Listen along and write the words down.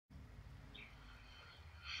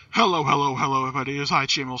Hello, hello, hello everybody, it's I,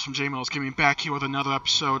 Jmulls from Jmulls Gaming, back here with another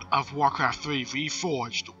episode of Warcraft 3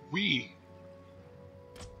 Reforged. We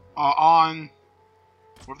are on...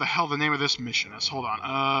 what the hell the name of this mission is? Hold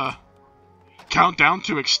on, Countdown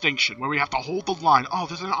to Extinction, where we have to hold the line. Oh,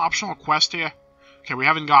 there's an optional quest here? Okay, we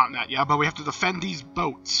haven't gotten that yet, but we have to defend these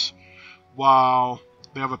boats while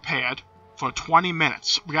they're repaired for 20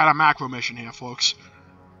 minutes. We got a macro mission here, folks.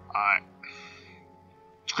 Alright.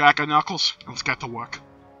 Let's crack our knuckles, and let's get to work.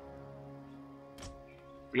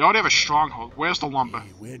 We already have a stronghold. Where's the lumber?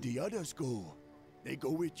 Hey, where'd the others go? They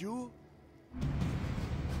go with you?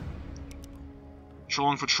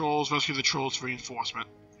 Trolling for trolls. Rescue the trolls for reinforcement.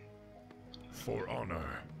 For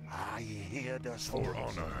honor. I hear the For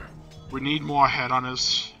honor. We need more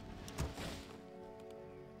headhunters.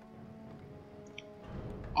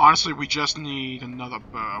 Honestly, we just need another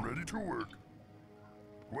burrow. Ready to work.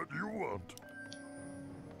 What do you want?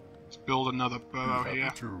 Let's build another burrow Happy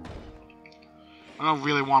here. to. I don't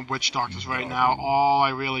really want witch doctors right now. All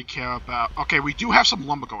I really care about... okay, we do have some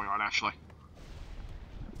lumber going on, actually.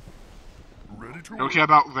 Ready to I don't work. care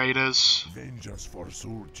about raiders. Vengeance for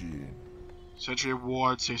Surgeon. Sentry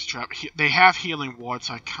ward, Safety Trap. They have healing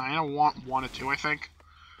wards. I kind of want one or two, I think.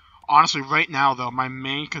 Honestly, right now, though, my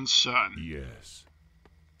main concern Yes.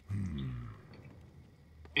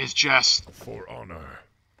 is just For honor.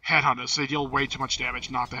 headhunters. They deal way too much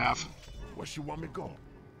damage not to have. Where you want me to go?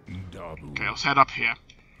 Dabu. Okay, let's head up here.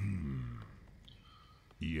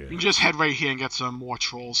 Yes. We can just head right here and get some more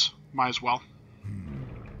trolls. Might as well.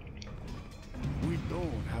 We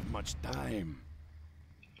don't have much time.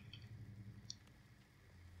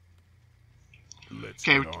 Let's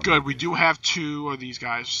Okay, get on good. with We it. do have two of these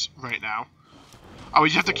guys right now. Oh, we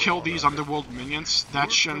just have to kill these underworld minions?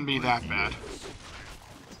 That shouldn't be that bad.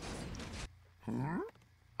 Alright,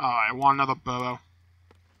 I want another burrow.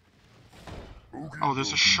 Oh,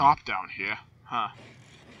 there's a shop down here. Huh.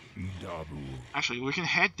 Dabu. Actually, we can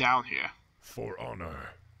head down here. For honor.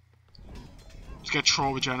 Let's get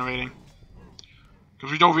troll regenerating.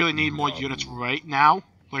 Because we don't really need more units right now.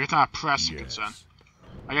 Like, it's not a pressing concern. Yes.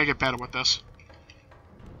 I gotta get better with this.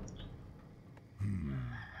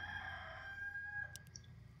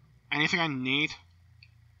 Anything I need?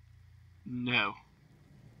 No.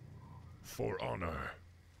 For honor.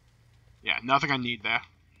 Yeah, nothing I need there.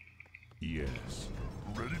 Yes.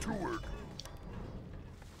 Ready to work.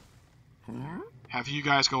 Have you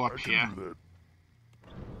guys go up I here. can do that.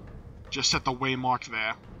 Just set the waymark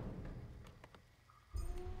there.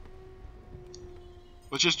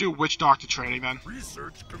 Let's just do witch doctor training then.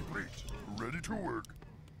 Research complete. Ready to work.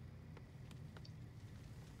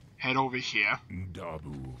 Head over here.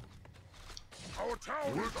 Dabu. Our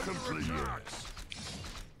tower work complete. Yes.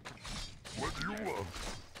 What do you want?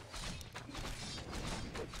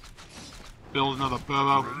 Build another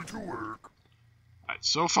burrow. Ready to work. Alright,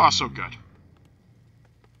 so far so good.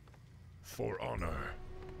 For honor.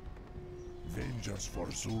 Vengeance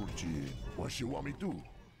for Surgeon. What you want me to do?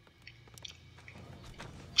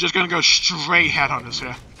 Just gonna go straight headhunters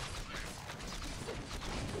here.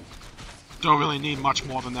 Don't really need much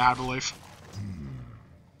more than that, I believe.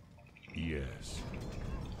 Yes.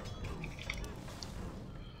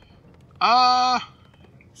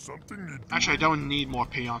 Something need to Actually I don't need more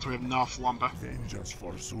peons, we have enough lumber. Vengeance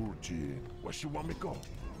for Surgeon. Where you want me to go?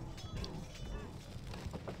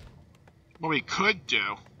 What we could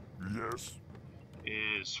do Yes.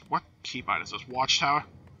 is... what keybind is this? Watchtower?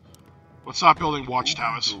 Let's start building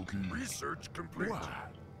watchtowers. Okey-dokey. Research complete. What?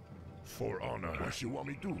 For honor. What you want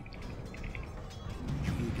me to do?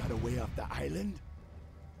 You got a way off the island?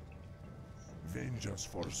 Vengeance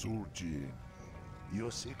for Surgeon. You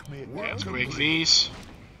sick, mate? Yeah, let's go make these.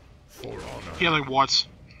 For honor. Healing wards.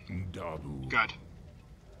 Dabu. Good.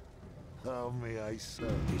 How may I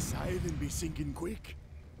serve? This island be sinking quick.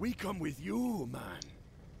 We come with you, man.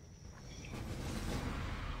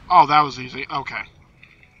 Oh, that was easy. Okay.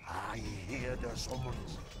 I hear the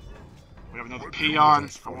summons. We have another What do you peon. want I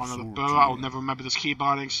want for another sword, burrow. I'll too? never remember this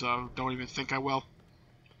keybinding, so don't even think I will.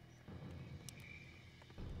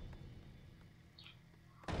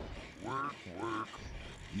 Work, work.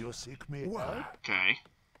 You sick, mate? What? Okay.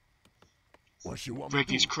 What you want Break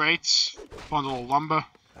me these to do? crates. Bundle of lumber.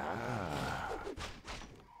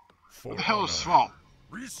 For What the hell honor. is Thrall?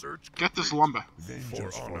 Research Get this complete. lumber.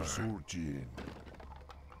 Vengeance For for honor. Surgeon.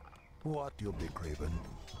 What you be craving?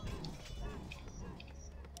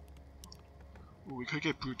 Ooh, we could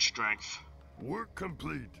get brute strength. Work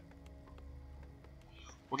complete.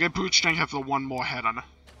 We'll get brute strength after one more head on it.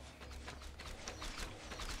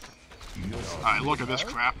 Alright, look at this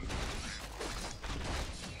crap.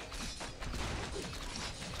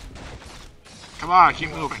 Come on, keep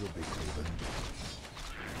moving.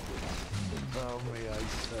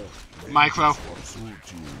 Micro.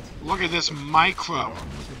 Look at this micro.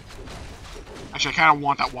 Actually, I kind of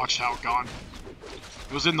want that watchtower gone.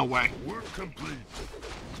 It was in the way. Work complete.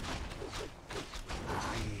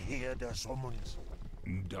 I hear the summons.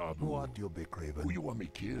 What you be craving? Who you want me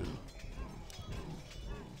kill?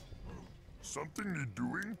 Something need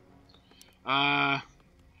doing?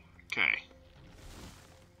 Okay.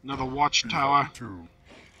 Another watchtower. Too.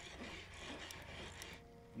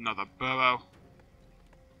 Another burrow.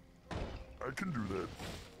 I can do that.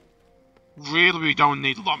 Really, we don't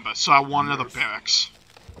need lumber, so I want another barracks.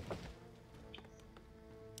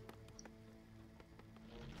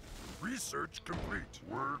 Research complete.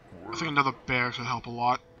 Work. I think another barracks would help a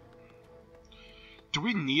lot. Do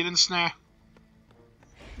we need ensnare?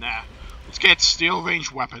 Nah. Let's get steel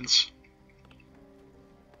range weapons.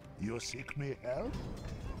 You seek me help?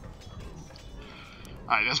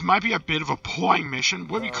 Alright, this might be a bit of a boring mission.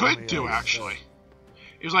 What we could do, actually,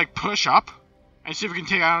 is like push up and see if we can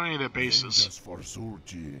take out any of their bases. Just for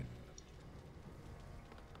Surgeon.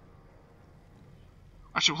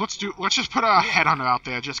 Actually, let's just put a headhunter out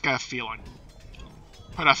there, just get a feeling.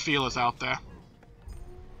 Put our feelers out there.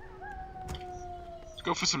 Let's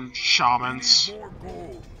go for some shamans. More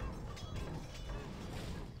gold.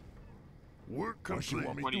 Work complete.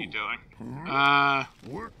 What are you doing?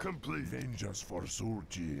 Work complete. Vengeance for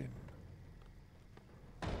Surgeon.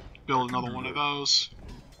 Build another one of those.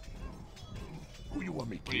 Who you want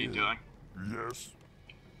me What are you doing? Yes.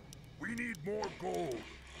 We need more gold.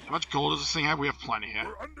 How much gold does this thing have? We have plenty here.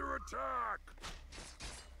 We're under attack.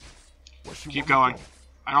 Keep going.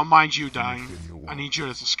 I don't mind you dying. I need you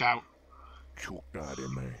as a scout. Choke that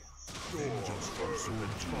in me. Vengeance for Surgeon.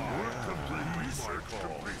 Work complete. Research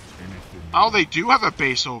complete. Oh, they do have a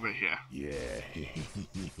base over here. Yeah.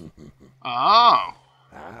 Oh.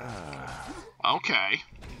 Ah. Okay.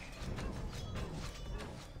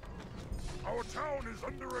 Our town is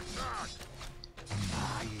under attack.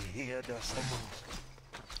 I hear the summons.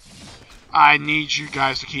 I need you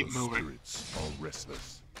guys to keep moving. Spirits are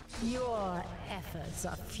restless. Your efforts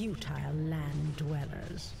are futile, land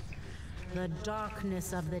dwellers. The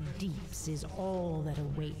darkness of the deeps is all that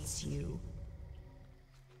awaits you.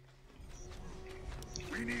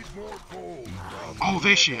 We need more gold. Oh,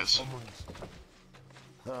 there she is.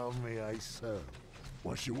 How may I serve?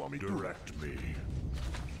 What you want me to Direct me.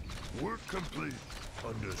 Work complete.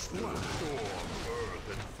 Understood. Storm, earth,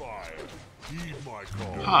 and fire. Heed my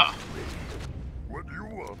call. Huh. What do you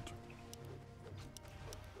want?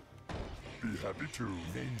 Be happy to.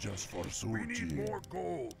 Vengeance for We need Surgeon. more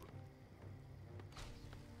gold.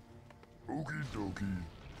 Okie dokie.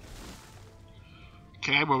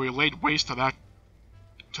 Okay, well, we laid waste to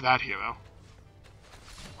that hero.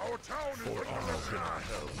 Our town is under attack.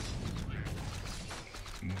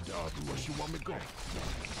 What you want me to go?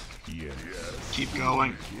 Yes. Keep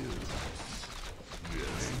going.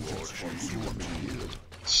 Yes, Lord.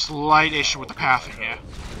 Slight issue with the pathing here.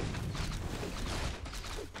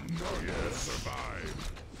 Yes,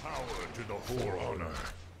 survive. Power to the For honor.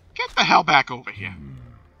 Get the hell back over here.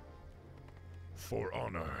 For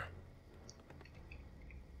honor.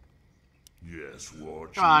 Yes, War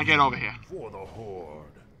Come on, get over here. For the Horde.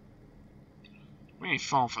 We ain't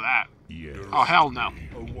falling for that. Yes. Oh, hell no.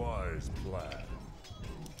 A wise plan.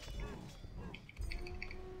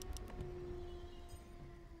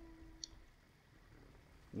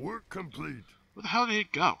 Work complete. Where the hell did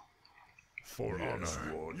it go? For honor.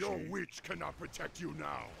 War Your Chief. witch cannot protect you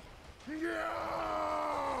now.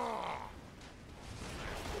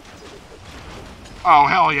 Oh,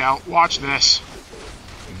 hell yeah. Watch this.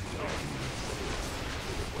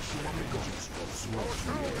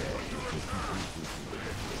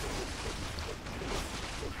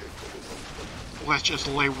 Let's just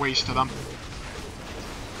lay waste to them.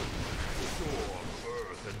 Storm,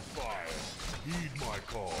 earth, and fire. Heed my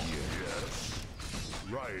call. Yes.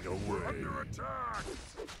 Right away. Under attack.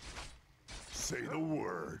 Say the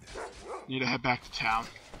word. Need to head back to town.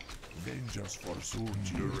 Vengeance for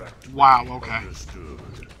Surgeon. Direct. Wow, okay.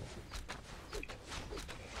 Understood.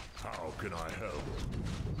 How can I help?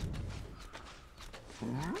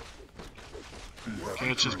 Okay,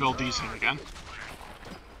 let's just build these here again.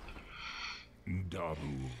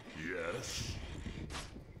 Dabu. Yes.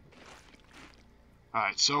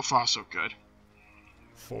 Alright, so far so good.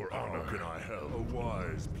 For honor. How can I help? A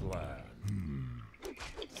wise plan.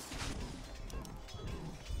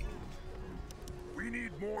 We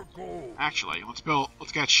need more gold. Actually, let's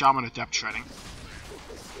get Shaman Adept Shredding.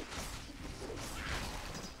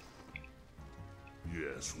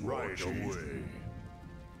 Yes, right away.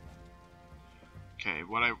 Okay,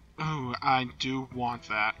 I do want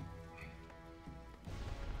that.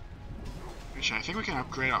 Actually, I think we can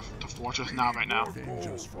upgrade the fortress now, right now.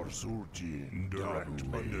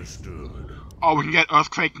 Understood. Oh, we can get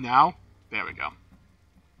Earthquake now? There we go.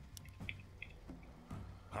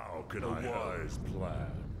 How can I wise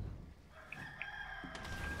plan?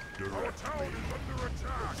 Direct me. Under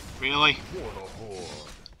attack. Really? For the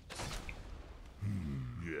Horde.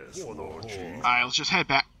 Yes, War Chief. Alright, let's just head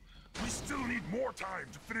back. We still need more time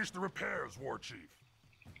to finish the repairs, War Chief.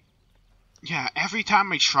 Yeah, every time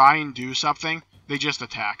we try and do something, they just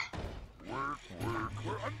attack. Work.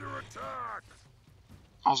 We're under attack.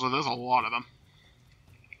 Also, there's a lot of them.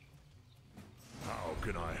 How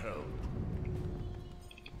can I help?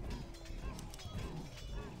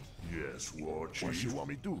 Yes, War Chief. What you want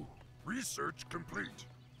me to do? Research complete.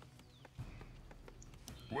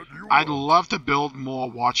 What do you I'd want? love to build more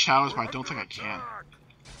watchtowers, but I don't think I can. Attack.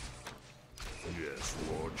 Yes,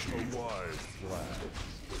 War Chief. A wise plan.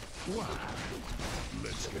 What?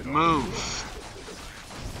 Let's get Move.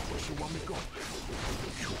 Where you want me to go?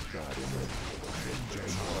 You got it.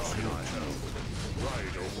 Vengeance. How can I help?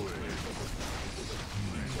 Right away.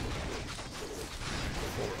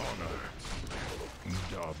 For honor.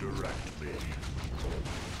 Direct me.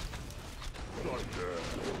 Thunder.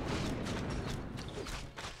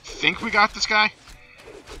 Think we got this guy?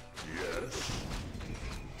 Yes.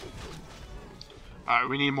 Alright,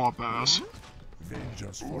 we need more burrows.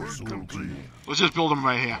 Vengeance for Work Sultan. complete. Let's just build them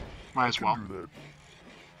right here. Might as well. Can do that.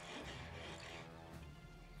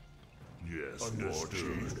 Yes,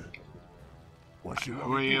 understood. What you want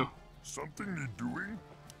Who are me to you? do? Something need doing?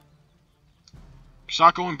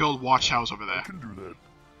 Start going and build watchtowers over I there. can do that.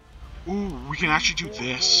 Ooh, we can actually do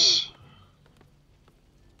this.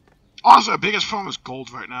 Also, our biggest problem is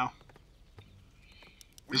gold right now.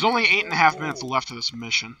 There's only 8.5 minutes left of this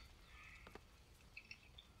mission.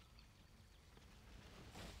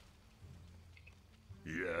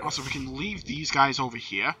 Yes. Also, we can leave these guys over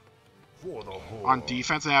here For the Horde. on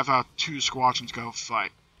defense and have our 2 squadrons go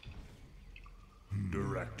fight.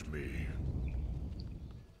 Direct me.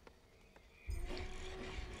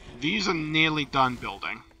 These are nearly done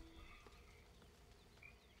building.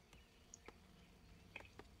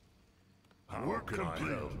 Work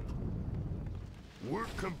complete.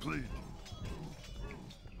 Work complete.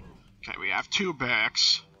 Okay, we have 2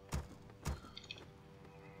 barracks.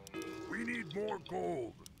 We need more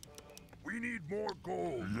gold. We need more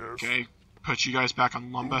gold. Yes. Okay, put you guys back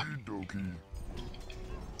on lumber. Okie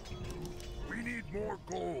we need more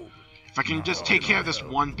gold. If I can just take care of this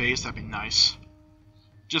one base, that'd be nice.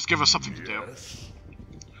 Just give us something to do. Yes.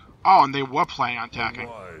 Oh, and they were planning on attacking.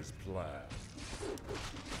 Wise plan.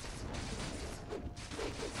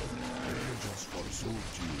 Vengeance for Sultan.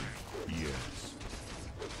 Yes.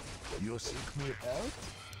 You seek me help?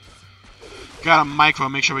 Gotta micro,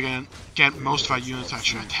 make sure we can get most of our units to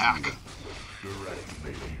actually attack. Direct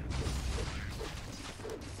me.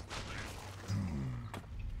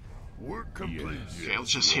 Work complete. Okay,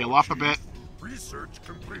 let's just heal up a bit. Research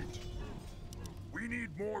complete. We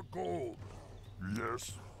need more gold.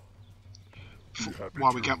 Yes.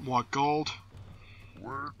 While we get more gold.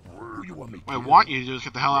 Work. Who you want me to What I do? want you to do is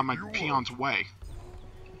get the hell out of my peon's way.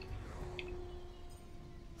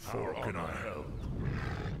 How can I help?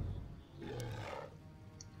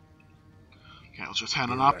 Okay, let's just head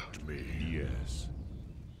on up. Direct me. Yes.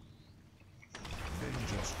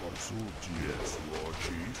 Vengeance for Sultan. Yes, War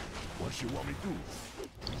Chief. What you want me to do?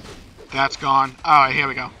 That's gone. Alright, here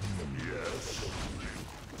we go. Yes.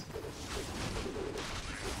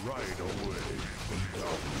 Right away.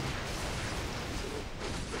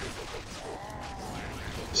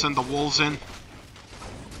 Send the wolves in.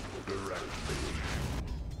 Direct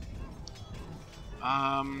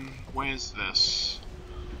me. Where's this?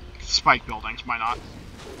 Spike buildings, why not?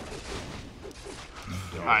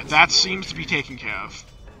 Alright, that seems to be taken care of.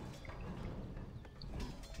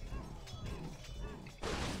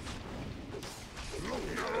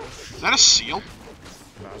 Is that a seal?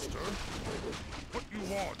 Master. What you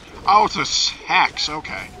want? Oh, it's a hex,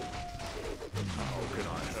 okay. How can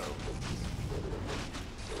I help?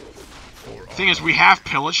 Thing is, we have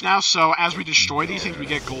pillage now, so as we destroy these things, we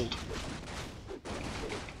get gold.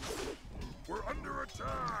 We're under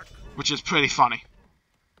attack. Which is pretty funny.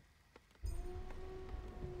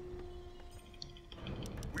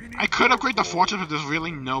 I could upgrade the fortress, but there's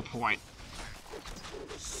really no point.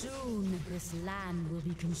 Soon this land will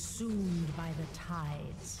be consumed by the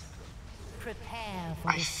tides. Prepare for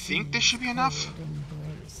I think this should be enough.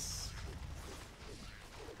 embrace.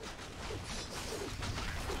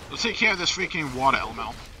 Let's take care of this freaking water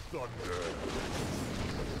elemental. Thunder.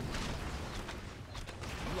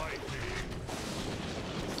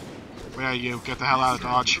 Where are you? Get the hell out of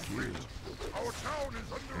Dodge. Our town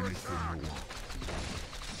is under attack.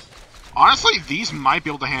 Honestly, these might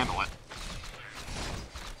be able to handle it.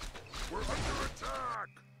 We're under attack.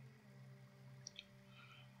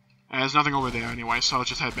 And there's nothing over there anyway, so let's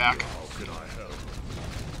just head back. How can I help?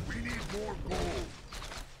 We need more gold.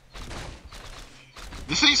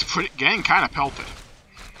 This thing's getting kind of pelted.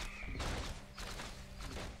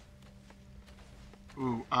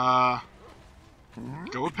 Ooh,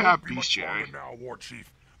 go with Pat Bestiary. Now, War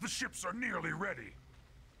Chief. The ships are nearly ready.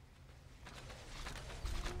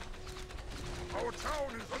 Our town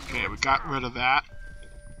is under Okay, we got rid of that.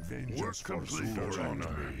 Work complete, Your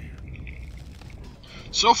Honor.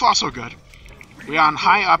 So far, so good. We're on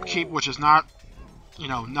high upkeep, which is not, you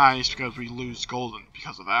know, nice because we lose golden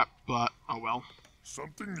because of that, but oh well.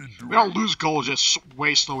 Something to do. We don't lose gold, just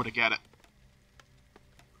way slower to get it.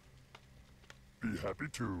 Be happy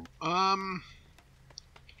to.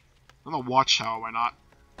 On the watchtower, why not?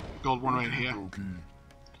 Build one right here.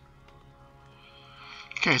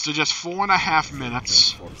 Okay, so just 4.5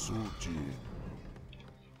 minutes.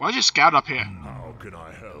 Why don't you scout up here? How can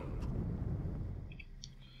I help?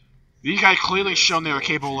 These guys clearly shown they were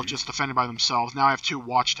capable of just defending by themselves. Now I have 2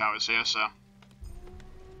 watchtowers here, so.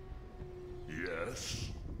 Yes.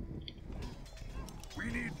 We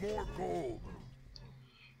need more gold.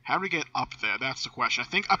 How do we get up there? That's the question. I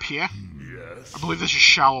think up here. Yes. I believe this is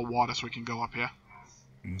shallow water, so we can go up here.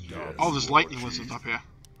 Yes, Oh, there's War lightning Chief. lizards up here.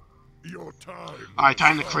 Your time. Alright,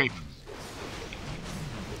 time to creep.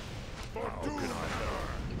 How can I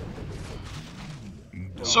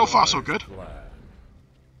help? So far, so good.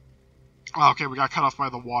 Oh, okay, we got cut off by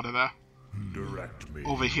the water there. Direct me.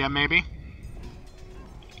 Over here, maybe?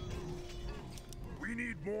 We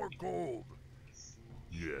need more gold.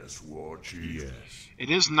 Yes, War Chief. Yes. It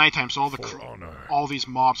is nighttime, so For honor. all these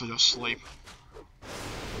mobs are just asleep.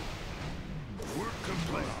 Work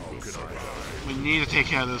complete. How can I help? We need to take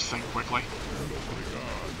care of this thing quickly.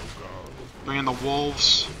 Bring in the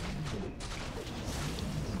wolves.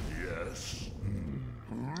 Yes.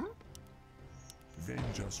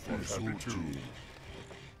 Vengeance for happy to.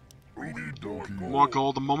 We need more gold. More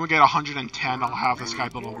gold. The moment we get 110, I'll have this guy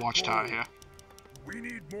build a watchtower here. We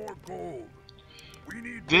need more gold. We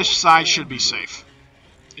need This more side gold. should be safe.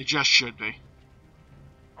 It just should be.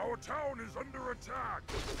 Our town is under attack.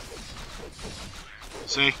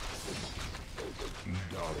 See?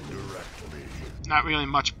 Direct me. Not really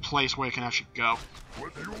much place where you can actually go.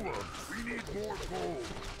 What do you want? We need more gold.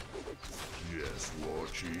 Yes, War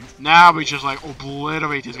Chief. Now we just like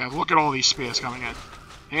obliterate these guys. Look at all these spears coming in.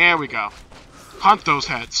 Here we go. Hunt those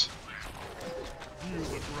heads. Feel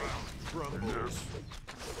the ground tremble. Yes.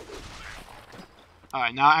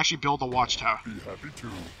 Alright, now actually build the watchtower. Be happy to.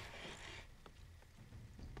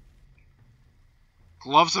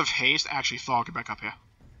 Gloves of Haste. Actually, Thor, get back up here.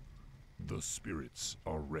 The spirits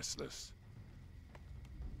are restless.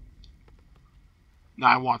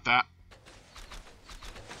 Nah, I want that.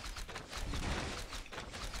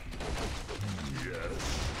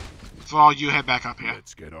 Yes. Thor, you head back up here.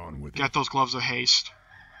 Let's get on with Get those Gloves of Haste.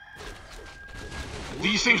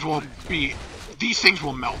 These things will be... These things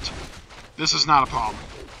will melt. This is not a problem.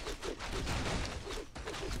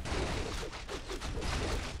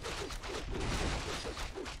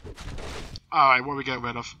 Alright, what do we get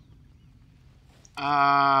rid of?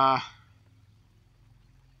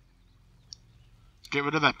 Get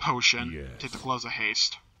rid of that potion. Yes. Take the Gloves of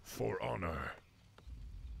Haste. For honor.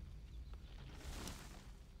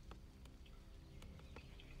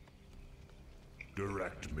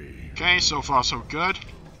 Direct me. Okay, so far so good.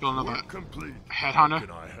 Build another Work complete. headhunter. How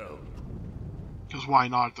can I help? Because why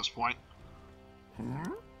not at this point?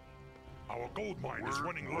 Our gold mine is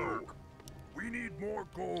running low. We need more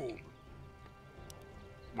gold.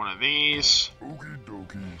 One of these. Okie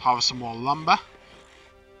dokie. Harvest some more lumber.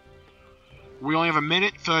 We only have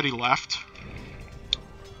 1:30 left.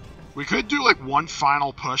 We could do like one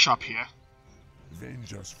final push up here.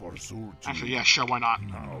 Vengeance for Surgery. Actually, yeah, sure, why not?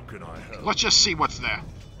 How can I help? Let's just see what's there.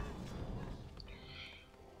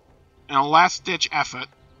 In a last-ditch effort,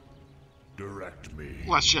 Direct me.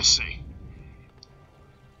 let's just see.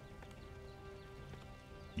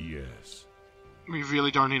 Yes. We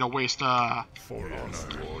really don't need to waste For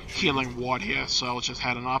honor. healing ward here, so let's just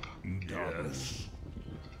head on up. Yes.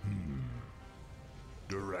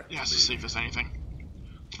 Direct Yes, me. to see if there's anything.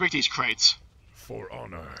 Let's break these crates. For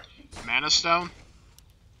honor. Mana Stone.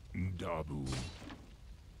 Dabu.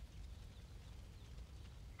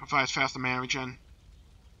 Provides faster mana regen.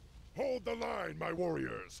 Hold the line, my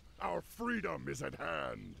warriors. Our freedom is at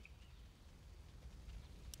hand.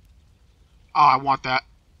 Oh, I want that.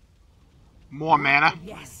 More mana.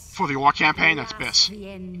 Yes. for the Orc campaign, that's Biss. The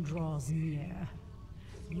end draws near.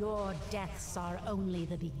 Your deaths are only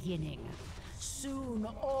the beginning. Soon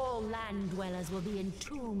all land dwellers will be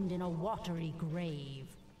entombed in a watery grave.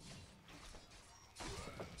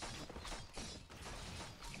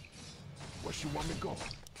 Where she want me to go?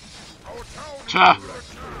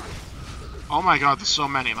 Oh my god, there's so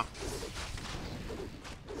many of them.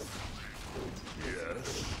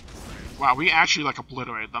 Yes. Wow, we actually like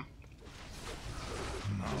obliterated them.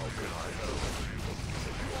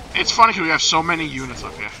 It's funny because we have so many units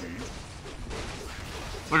up here.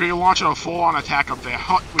 Look, you're launching a full-on attack up there.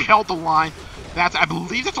 We held the line. That's, I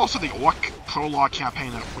believe that's also the Orc prologue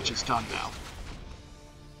campaign, which is done now.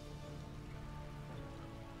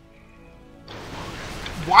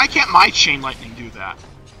 Why can't my chain lightning do that?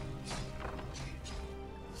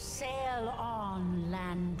 Sail on,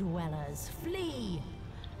 land dwellers. Flee!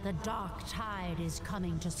 The dark tide is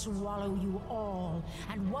coming to swallow you all,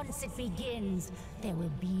 and once it begins, there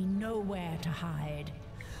will be nowhere to hide.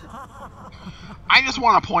 I just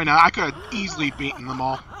want to point out, I could have easily beaten them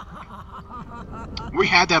all. We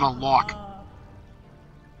had that on lock.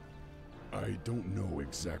 I don't know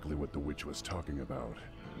exactly what the witch was talking about,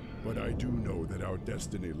 but I do know that our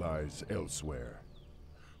destiny lies elsewhere.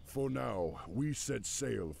 For now, we set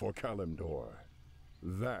sail for Kalimdor.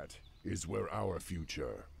 That is where our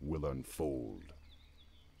future will unfold.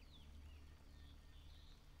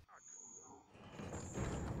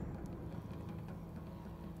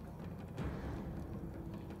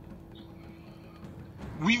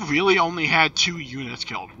 We really only had 2 units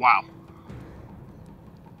killed. Wow.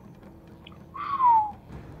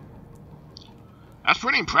 That's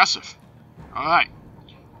pretty impressive. Alright.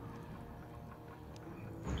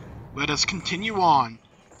 Let us continue on.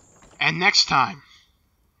 And next time,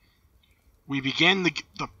 we begin the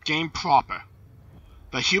game proper.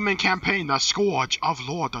 The human campaign, the Scourge of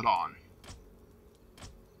Lordaeron.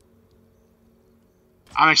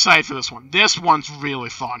 I'm excited for this one. This one's really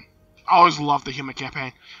fun. I always loved the human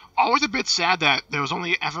campaign. Always a bit sad that there was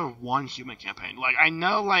only ever one human campaign. Like, I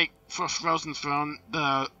know, like, for Frozen Throne,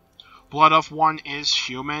 the Blood Elf one is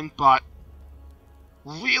human, but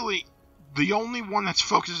really, the only one that's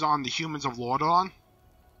focuses on the humans of Lordaeron,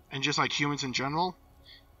 and just, like, humans in general,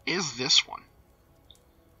 is this one.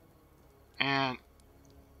 And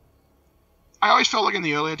I always felt like in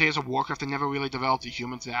the earlier days of Warcraft, they never really developed the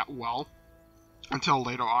humans that well, until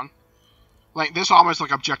later on. Like, this almost,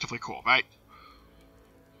 like, objectively cool, right?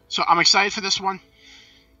 So, I'm excited for this one.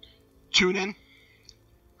 Tune in,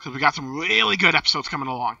 because we got some really good episodes coming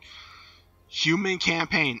along. Human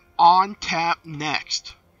campaign on tap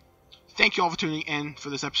next. Thank you all for tuning in for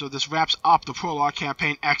this episode. This wraps up the prologue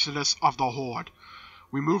campaign, Exodus of the Horde.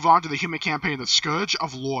 We move on to the human campaign, the Scourge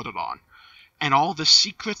of Lordaeron, and all the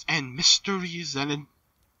secrets and mysteries that it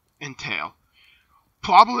entail.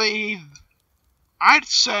 Probably, I'd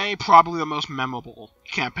say probably the most memorable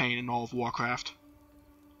campaign in all of Warcraft.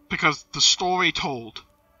 Because the story told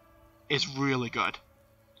is really good.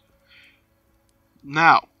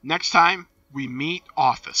 Now, next time, we meet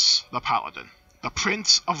Arthas, the Paladin, the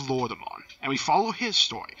Prince of Lordaeron, and we follow his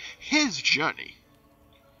story, his journey,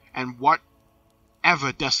 and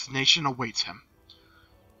whatever destination awaits him.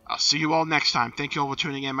 I'll see you all next time. Thank you all for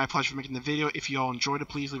tuning in. My pleasure for making the video. If you all enjoyed it,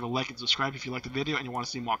 please leave a like and subscribe if you liked the video and you want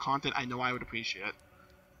to see more content. I know I would appreciate it.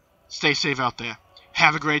 Stay safe out there.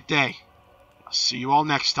 Have a great day. I'll see you all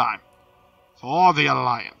next time. For the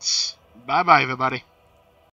Alliance. Bye-bye, everybody.